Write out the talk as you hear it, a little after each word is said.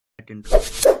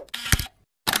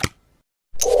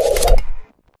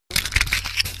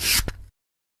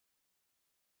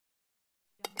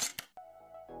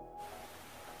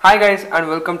Hi guys, and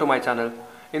welcome to my channel.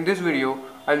 In this video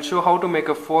I'll show how to make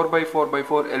a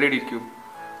 4x4x4 LED cube.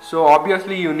 So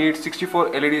obviously you need 64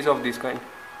 LEDs of this kind,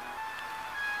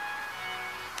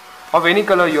 of any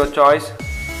color your choice.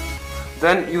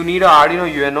 Then you need a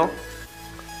Arduino Uno,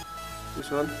 this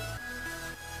one.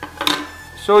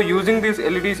 So using these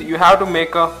LEDs you have to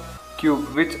make a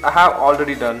cube, which I have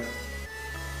already done.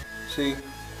 See,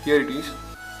 here it is.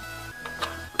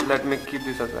 Let me keep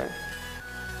this aside.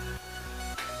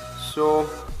 So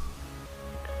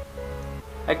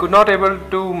I could not able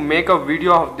to make a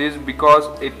video of this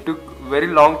because it took very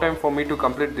long time for me to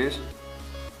complete this.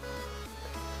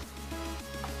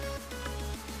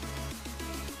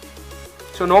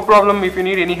 So no problem, if you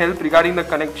need any help regarding the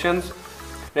connections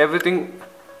and everything,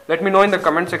 let me know in the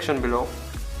comment section below.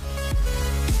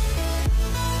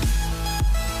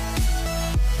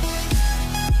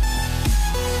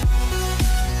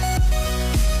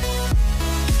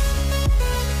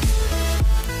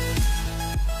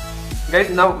 Guys,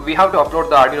 now we have to upload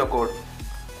the Arduino code.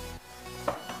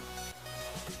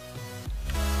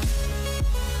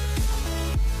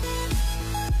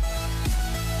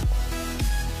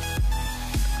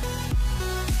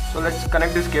 So let's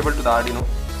connect this cable to the Arduino.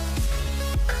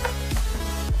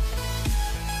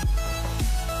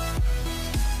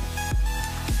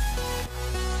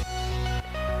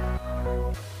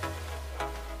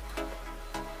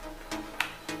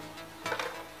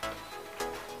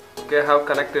 Okay, I have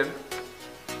connected.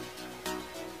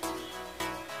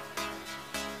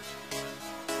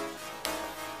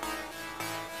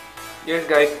 Yes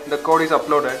guys, the code is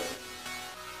uploaded.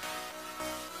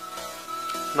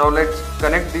 Now let's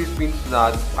connect these pins to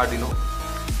the Arduino.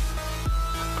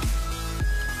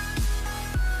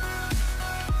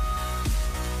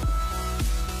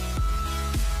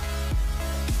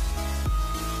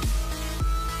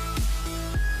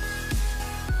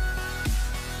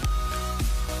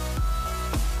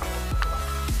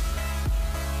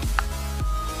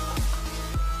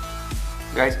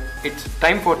 Guys, it's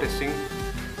time for testing.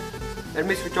 Let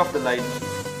me switch off the lights.